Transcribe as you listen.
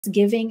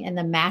Thanksgiving and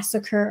the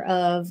massacre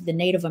of the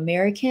Native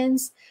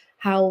Americans,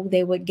 how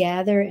they would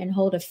gather and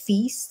hold a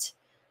feast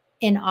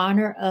in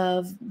honor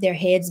of their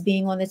heads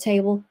being on the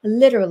table,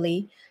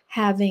 literally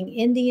having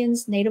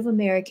Indians, Native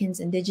Americans,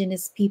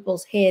 indigenous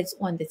people's heads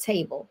on the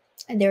table,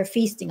 and they're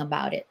feasting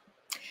about it.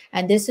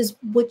 And this is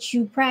what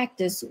you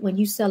practice when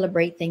you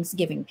celebrate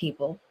Thanksgiving,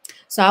 people.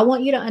 So I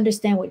want you to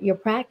understand what you're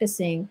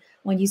practicing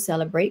when you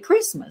celebrate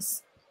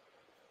Christmas.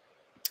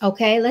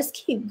 Okay, let's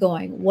keep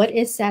going. What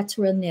is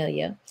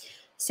Saturnalia?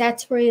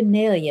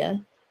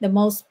 Saturnalia, the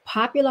most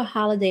popular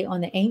holiday on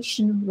the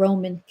ancient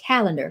Roman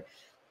calendar.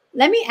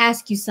 Let me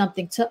ask you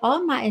something. To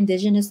all my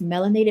indigenous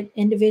melanated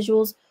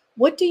individuals,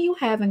 what do you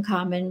have in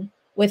common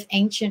with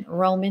ancient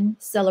Roman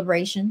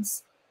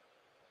celebrations?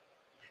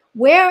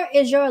 Where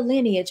is your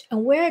lineage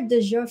and where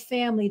does your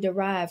family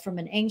derive from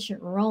an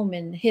ancient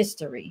Roman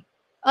history?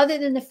 Other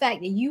than the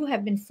fact that you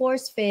have been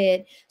force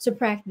fed to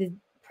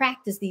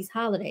practice these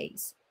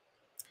holidays.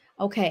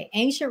 Okay,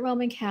 ancient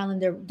Roman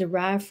calendar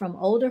derived from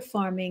older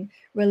farming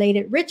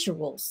related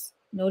rituals.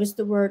 Notice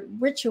the word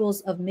rituals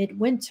of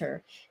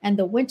midwinter and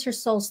the winter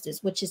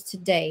solstice, which is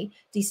today,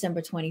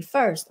 December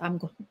 21st.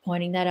 I'm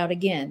pointing that out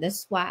again.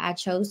 That's why I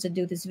chose to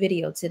do this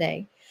video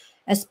today.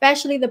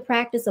 Especially the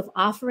practice of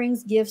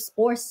offerings, gifts,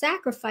 or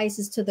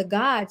sacrifices to the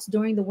gods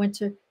during the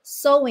winter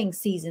sowing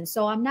season.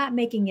 So I'm not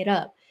making it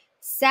up.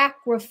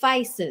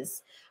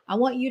 Sacrifices. I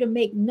want you to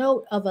make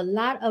note of a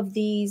lot of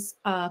these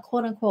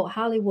quote unquote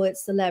Hollywood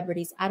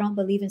celebrities. I don't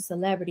believe in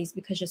celebrities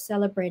because you're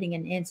celebrating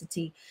an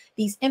entity.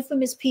 These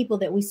infamous people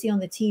that we see on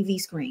the TV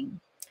screen,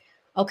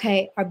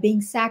 okay, are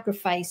being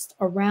sacrificed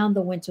around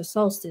the winter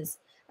solstice.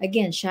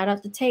 Again, shout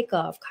out to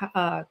Takeoff,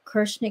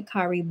 Kershnik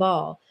Kari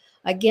Ball.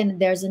 Again,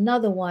 there's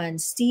another one,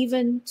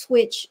 Stephen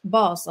Twitch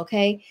Boss,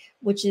 okay,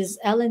 which is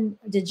Ellen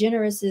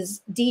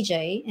DeGeneres'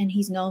 DJ, and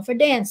he's known for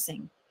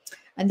dancing.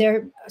 And there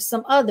are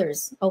some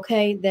others,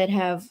 okay, that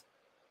have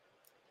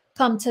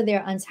come to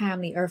their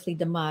untimely earthly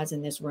demise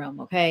in this realm,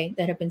 okay,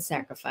 that have been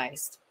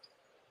sacrificed.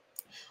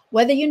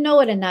 Whether you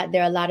know it or not,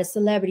 there are a lot of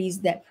celebrities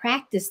that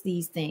practice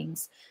these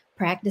things,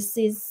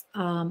 practices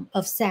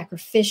of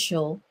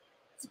sacrificial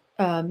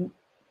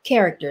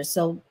characters.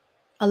 So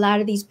a lot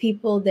of these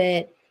people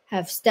that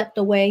have stepped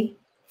away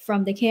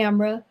from the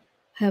camera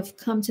have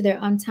come to their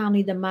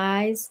untimely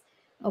demise.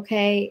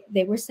 Okay,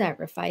 they were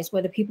sacrificed,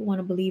 whether people want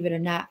to believe it or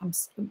not. I'm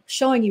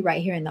showing you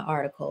right here in the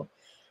article.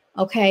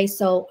 Okay,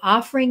 so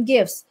offering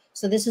gifts.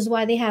 So this is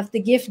why they have the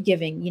gift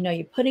giving. You know,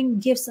 you're putting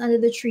gifts under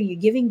the tree. You're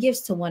giving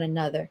gifts to one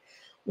another.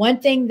 One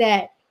thing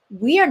that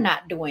we are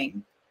not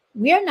doing,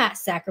 we are not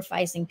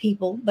sacrificing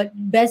people, but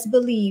best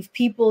believe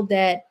people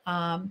that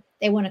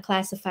they want to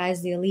classify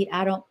as the elite.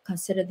 I don't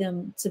consider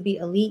them to be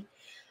elite,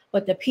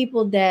 but the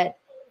people that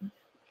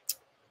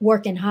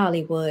work in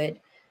Hollywood,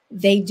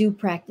 they do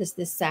practice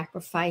this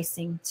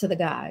sacrificing to the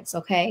gods,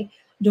 okay,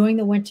 during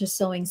the winter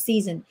sowing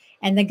season.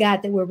 And the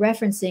god that we're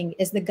referencing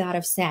is the god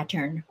of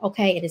Saturn,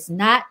 okay? It is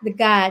not the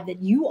god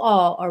that you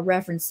all are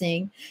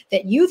referencing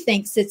that you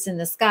think sits in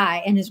the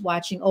sky and is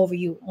watching over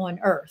you on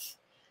earth.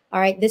 All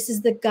right, this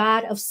is the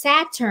god of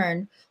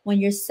Saturn when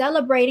you're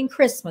celebrating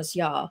Christmas,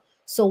 y'all.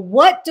 So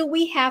what do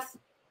we have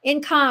in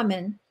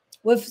common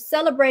with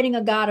celebrating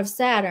a god of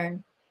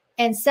Saturn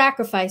and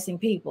sacrificing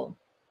people?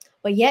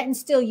 But yet and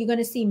still, you're going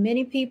to see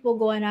many people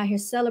going out here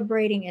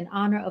celebrating in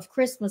honor of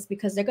Christmas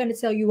because they're going to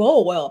tell you,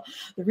 oh, well,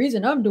 the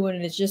reason I'm doing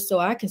it is just so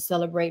I can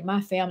celebrate my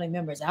family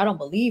members. I don't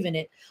believe in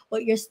it.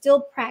 But you're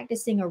still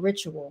practicing a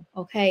ritual,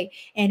 okay?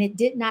 And it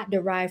did not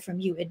derive from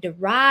you. It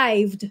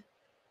derived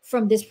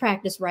from this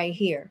practice right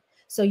here.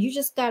 So you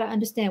just got to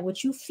understand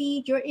what you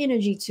feed your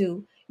energy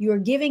to, you're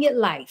giving it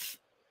life.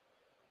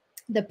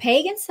 The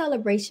pagan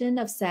celebration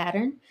of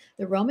Saturn,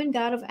 the Roman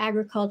god of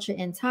agriculture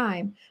and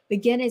time,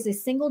 began as a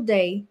single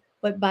day,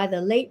 but by the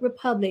late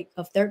Republic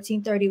of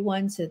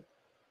 1331 to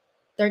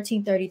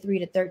 1333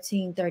 to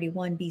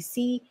 1331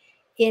 BC,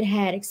 it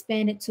had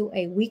expanded to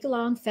a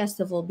week-long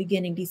festival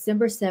beginning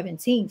December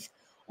 17th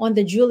on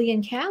the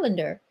Julian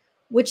calendar,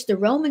 which the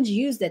Romans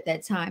used at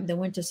that time. The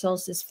winter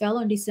solstice fell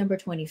on December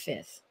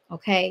 25th,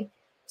 okay?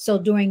 So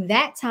during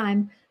that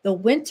time, the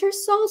winter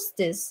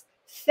solstice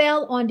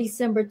fell on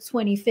December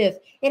 25th.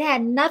 It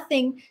had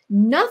nothing,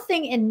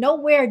 and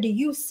nowhere do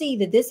you see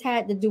that this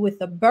had to do with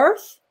the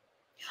birth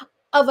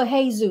of a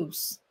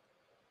Jesus,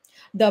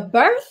 the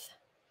birth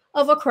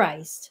of a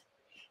Christ.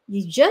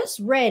 You just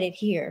read it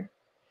here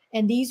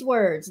in these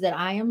words that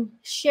I am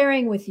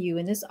sharing with you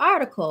in this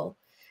article,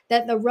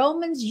 that the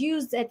Romans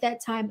used at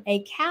that time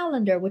a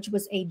calendar, which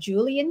was a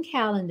Julian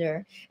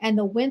calendar, and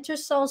the winter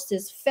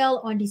solstice fell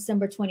on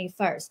December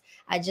 21st.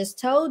 I just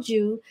told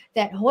you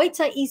that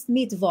heute ist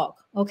Mittwoch,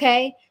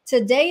 okay?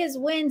 Today is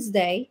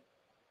Wednesday,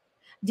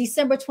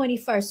 December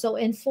 21st. So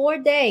in 4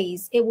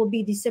 days, it will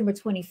be December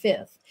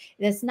 25th.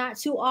 That's not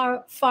too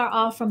far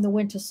off from the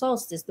winter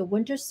solstice. The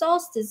winter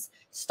solstice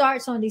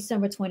starts on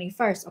December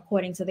 21st,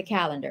 according to the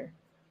calendar.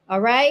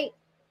 All right?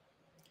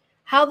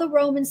 How the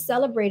Romans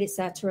celebrated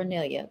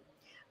Saturnalia.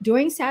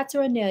 During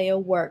Saturnalia,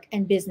 work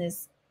and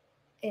business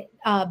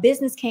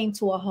business came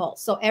to a halt.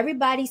 So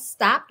everybody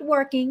stopped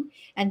working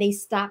and they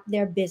stopped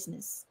their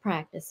business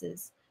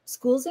practices.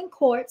 Schools and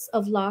courts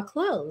of law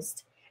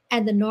closed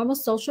and the normal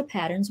social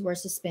patterns were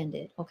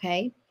suspended.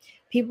 Okay.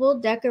 People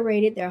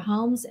decorated their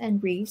homes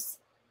and wreaths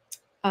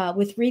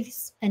with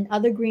wreaths and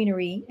other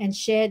greenery and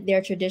shed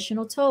their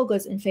traditional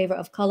togas in favor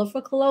of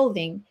colorful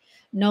clothing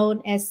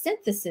known as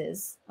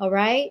synthesis. All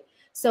right.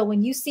 So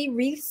when you see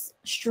wreaths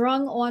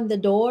strung on the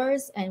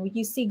doors and when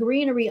you see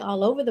greenery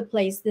all over the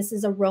place, this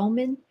is a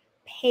Roman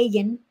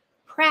pagan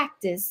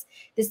practice.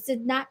 This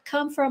did not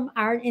come from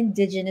our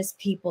indigenous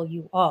people,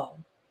 you all.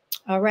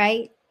 All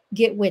right.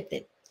 Get with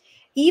it.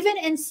 Even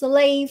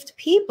enslaved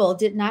people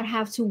did not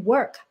have to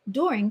work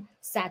during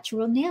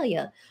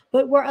Saturnalia,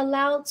 but were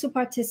allowed to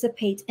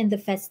participate in the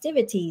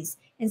festivities.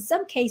 In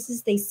some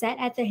cases, they sat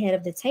at the head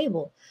of the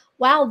table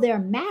while their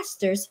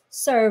masters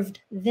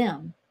served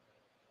them.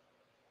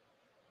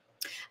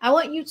 I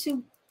want you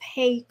to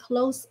pay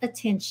close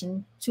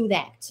attention to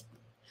that.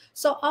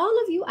 So,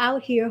 all of you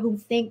out here who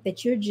think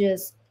that you're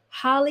just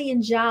holly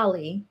and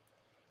jolly,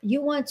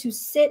 you want to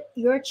sit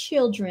your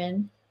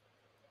children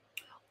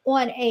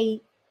on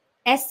a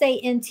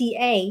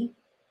SANTA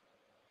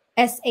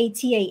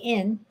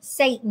Satan,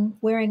 Satan,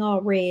 wearing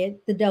all red,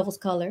 the devil's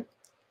color.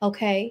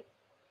 Okay.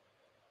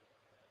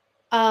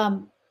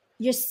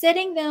 You're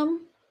sitting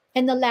them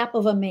in the lap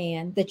of a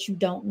man that you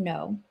don't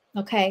know.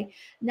 Okay.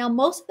 Now,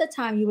 most of the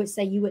time, you would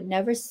say you would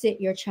never sit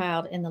your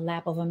child in the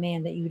lap of a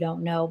man that you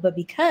don't know. But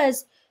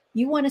because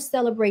you want to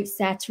celebrate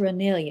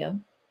Saturnalia,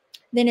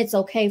 then it's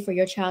okay for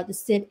your child to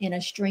sit in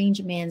a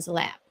strange man's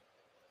lap.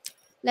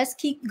 Let's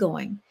keep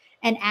going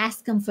and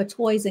ask him for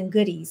toys and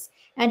goodies.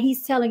 And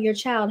he's telling your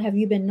child, have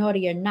you been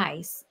naughty or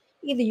nice?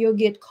 Either you'll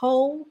get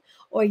cold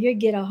or you'll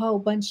get a whole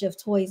bunch of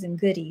toys and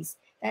goodies.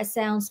 That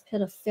sounds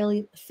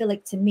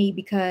pedophilic to me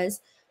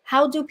because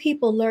how do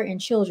people lure in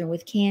children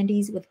with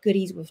candies, with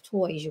goodies, with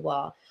toys, you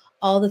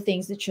all the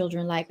things that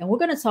children like. And we're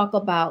going to talk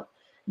about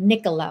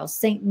Nicolaus,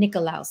 Saint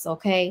Nicolaus,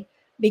 okay?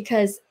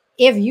 Because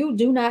if you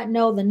do not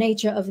know the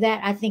nature of that,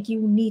 I think you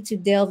need to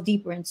delve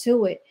deeper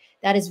into it.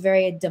 That is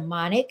very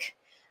demonic.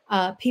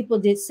 People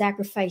did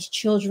sacrifice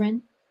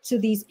children to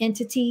these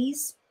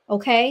entities.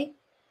 Okay.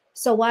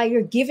 So while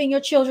you're giving your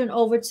children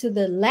over to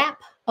the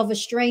lap of a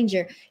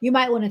stranger, you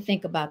might want to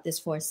think about this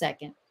for a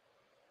second.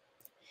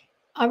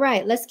 All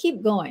right, let's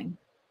keep going.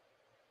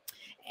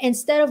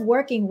 Instead of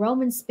working,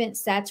 Romans spent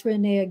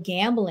Saturnalia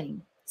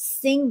gambling,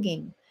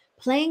 singing,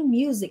 playing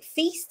music,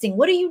 feasting.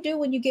 What do you do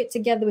when you get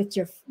together with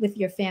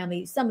your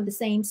family? Some of the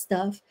same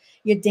stuff.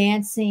 You're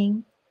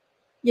dancing,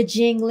 you're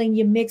jingling,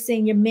 you're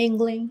mixing, you're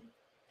mingling.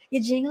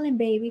 You're jingling,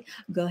 baby.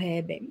 Go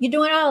ahead, baby. You're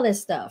doing all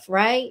this stuff,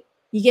 right?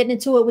 You're getting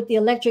into it with the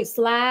electric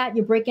slide.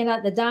 You're breaking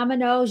out the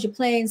dominoes. You're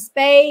playing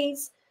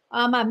spades.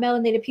 All my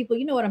melanated people,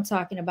 you know what I'm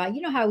talking about.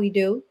 You know how we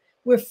do.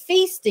 We're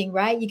feasting,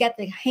 right? You got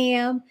the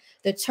ham,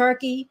 the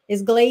turkey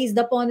is glazed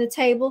up on the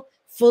table,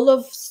 full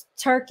of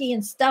turkey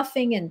and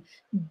stuffing and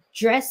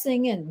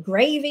dressing and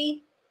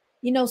gravy.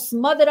 You know,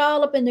 smothered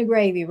all up in the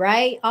gravy,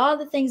 right? All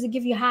the things that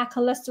give you high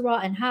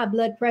cholesterol and high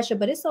blood pressure,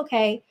 but it's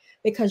okay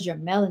because you're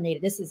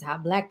melanated. This is how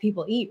Black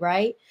people eat,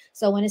 right?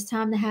 So when it's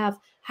time to have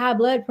high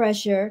blood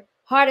pressure,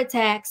 heart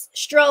attacks,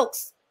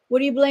 strokes,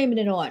 what are you blaming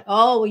it on?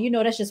 Oh, well, you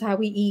know, that's just how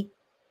we eat.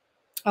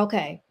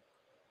 Okay.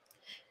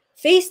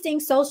 Feasting,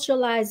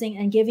 socializing,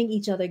 and giving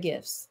each other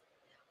gifts.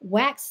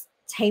 Wax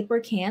taper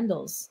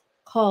candles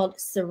called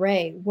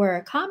Saray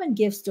were common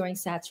gifts during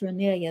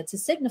Saturnalia to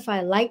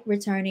signify light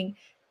returning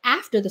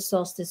after the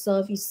solstice. So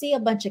if you see a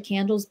bunch of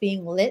candles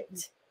being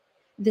lit,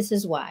 this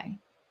is why.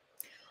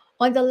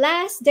 On the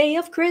last day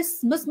of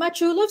Christmas, my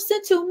true love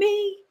sent to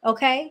me.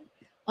 Okay.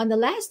 On the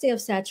last day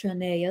of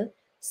Saturnalia,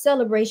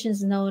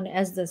 celebrations known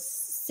as the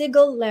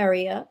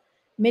Sigillaria,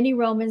 many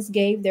Romans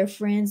gave their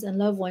friends and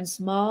loved ones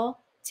small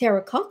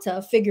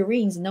terracotta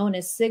figurines known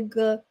as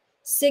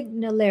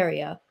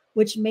Signallaria,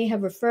 which may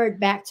have referred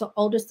back to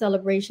older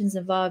celebrations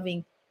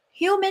involving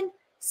human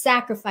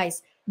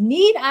sacrifice.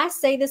 Need I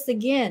say this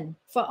again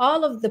for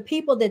all of the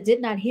people that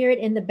did not hear it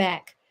in the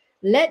back?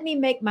 Let me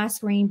make my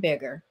screen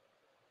bigger.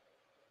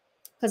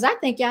 Because I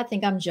think y'all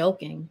think I'm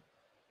joking.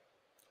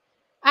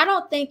 I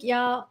don't think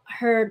y'all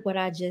heard what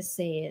I just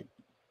said.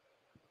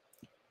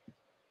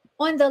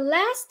 On the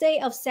last day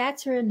of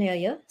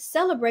Saturnalia,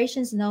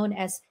 celebrations known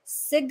as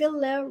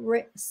Sigillaria,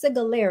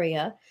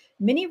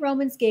 many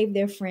Romans gave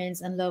their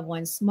friends and loved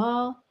ones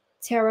small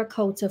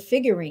terracotta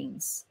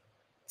figurines.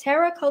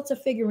 Terracotta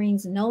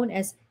figurines known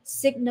as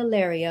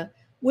Signallaria,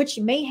 which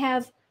may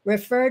have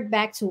referred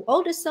back to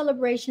older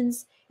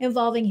celebrations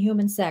involving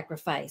human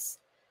sacrifice.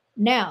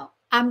 Now,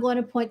 I'm going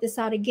to point this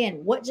out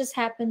again. What just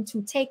happened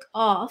to take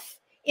off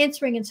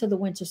entering into the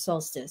winter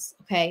solstice?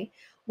 Okay.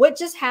 What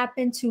just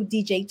happened to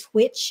DJ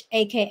Twitch,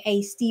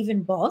 aka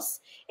Stephen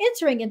Boss,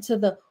 entering into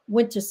the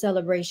winter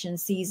celebration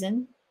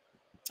season?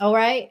 All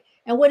right.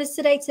 And what is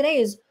today? Today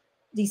is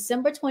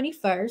December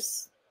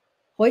 21st.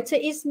 Heute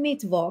ist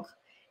Mittwoch.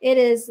 It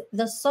is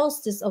the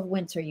solstice of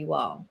winter, you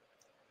all.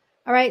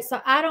 All right. So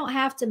I don't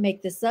have to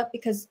make this up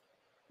because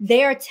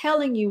they are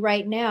telling you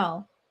right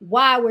now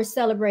why we're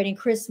celebrating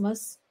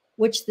Christmas,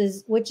 which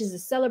is a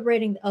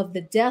celebrating of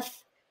the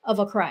death of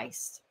a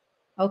Christ.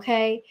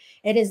 Okay,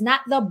 it is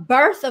not the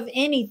birth of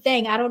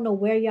anything. I don't know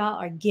where y'all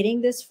are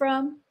getting this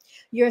from.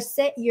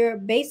 You're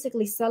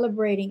basically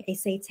celebrating a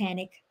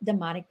satanic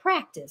demonic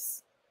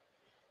practice.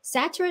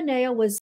 Saturnalia was